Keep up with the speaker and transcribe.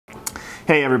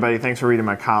Hey everybody, thanks for reading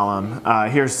my column.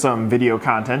 Here's some video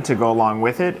content to go along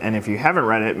with it, and if you haven't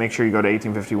read it, make sure you go to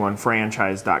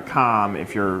 1851franchise.com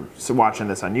if you're watching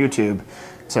this on YouTube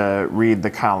to read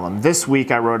the column. This week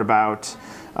I wrote about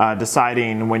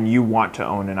deciding when you want to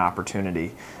own an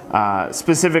opportunity.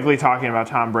 Specifically talking about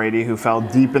Tom Brady, who fell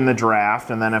deep in the draft,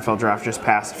 and the NFL draft just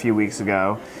passed a few weeks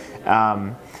ago.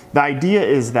 The idea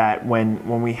is that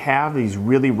when we have these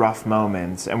really rough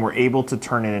moments and we're able to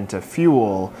turn it into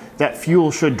fuel, that fuel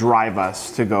should drive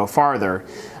us to go farther.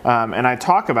 And I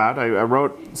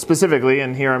wrote specifically,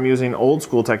 and here I'm using old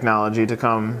school technology to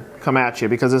come at you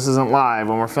because this isn't live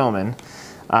when we're filming,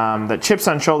 that chips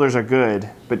on shoulders are good,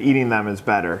 but eating them is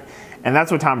better. And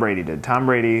that's what Tom Brady did. Tom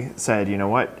Brady said, you know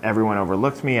what, everyone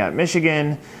overlooked me at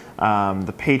Michigan.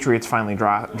 The Patriots finally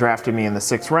drafted me in the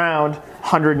 6th round.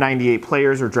 198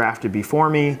 players were drafted before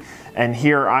me, and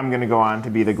here I'm going to go on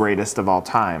to be the greatest of all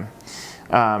time.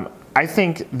 I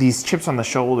think these chips on the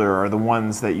shoulder are the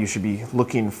ones that you should be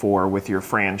looking for with your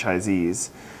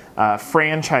franchisees.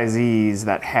 Franchisees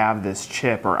that have this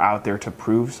chip are out there to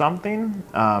prove something.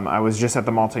 I was just at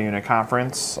the multi-unit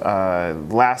conference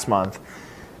last month,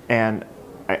 and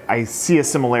I see a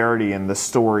similarity in the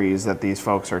stories that these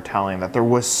folks are telling, that there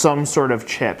was some sort of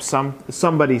chip,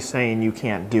 somebody saying you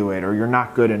can't do it or you're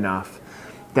not good enough,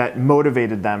 that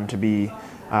motivated them to be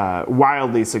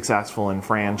wildly successful in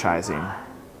franchising.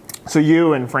 So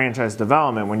you in franchise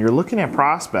development, when you're looking at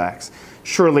prospects,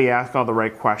 surely ask all the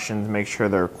right questions, make sure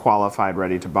they're qualified,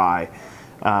 ready to buy.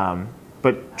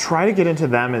 But try to get into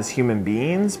them as human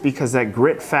beings, because that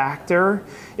grit factor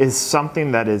is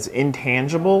something that is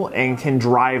intangible and can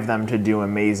drive them to do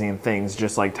amazing things,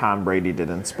 just like Tom Brady did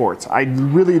in sports. I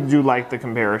really do like the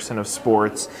comparison of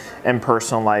sports and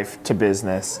personal life to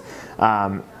business.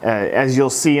 As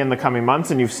you'll see in the coming months,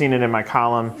 and you've seen it in my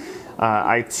column,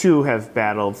 I too have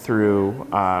battled through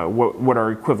what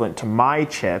are equivalent to my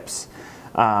chips,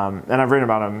 and I've written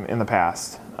about them in the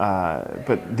past.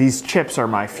 But these chips are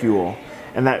my fuel.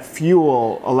 And that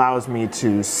fuel allows me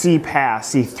to see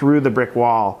through the brick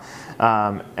wall.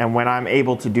 And when I'm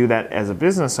able to do that as a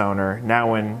business owner,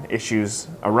 now when issues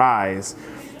arise,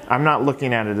 I'm not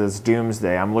looking at it as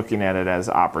doomsday. I'm looking at it as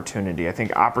opportunity. I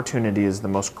think opportunity is the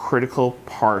most critical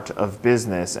part of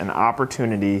business, and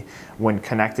opportunity, when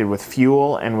connected with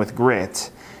fuel and with grit,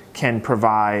 can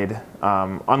provide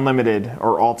unlimited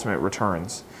or ultimate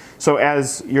returns. So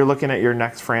as you're looking at your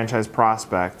next franchise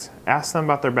prospect, ask them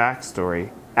about their backstory.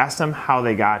 Ask them how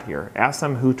they got here. Ask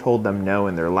them who told them no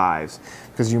in their lives,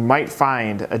 because you might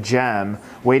find a gem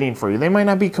waiting for you. They might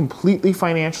not be completely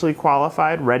financially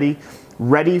qualified,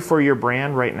 ready for your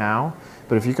brand right now,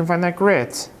 but if you can find that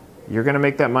grit, you're going to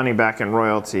make that money back in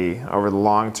royalty over the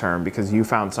long term, because you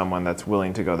found someone that's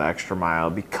willing to go the extra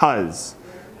mile because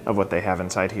of what they have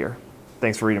inside here.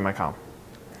 Thanks for reading my column.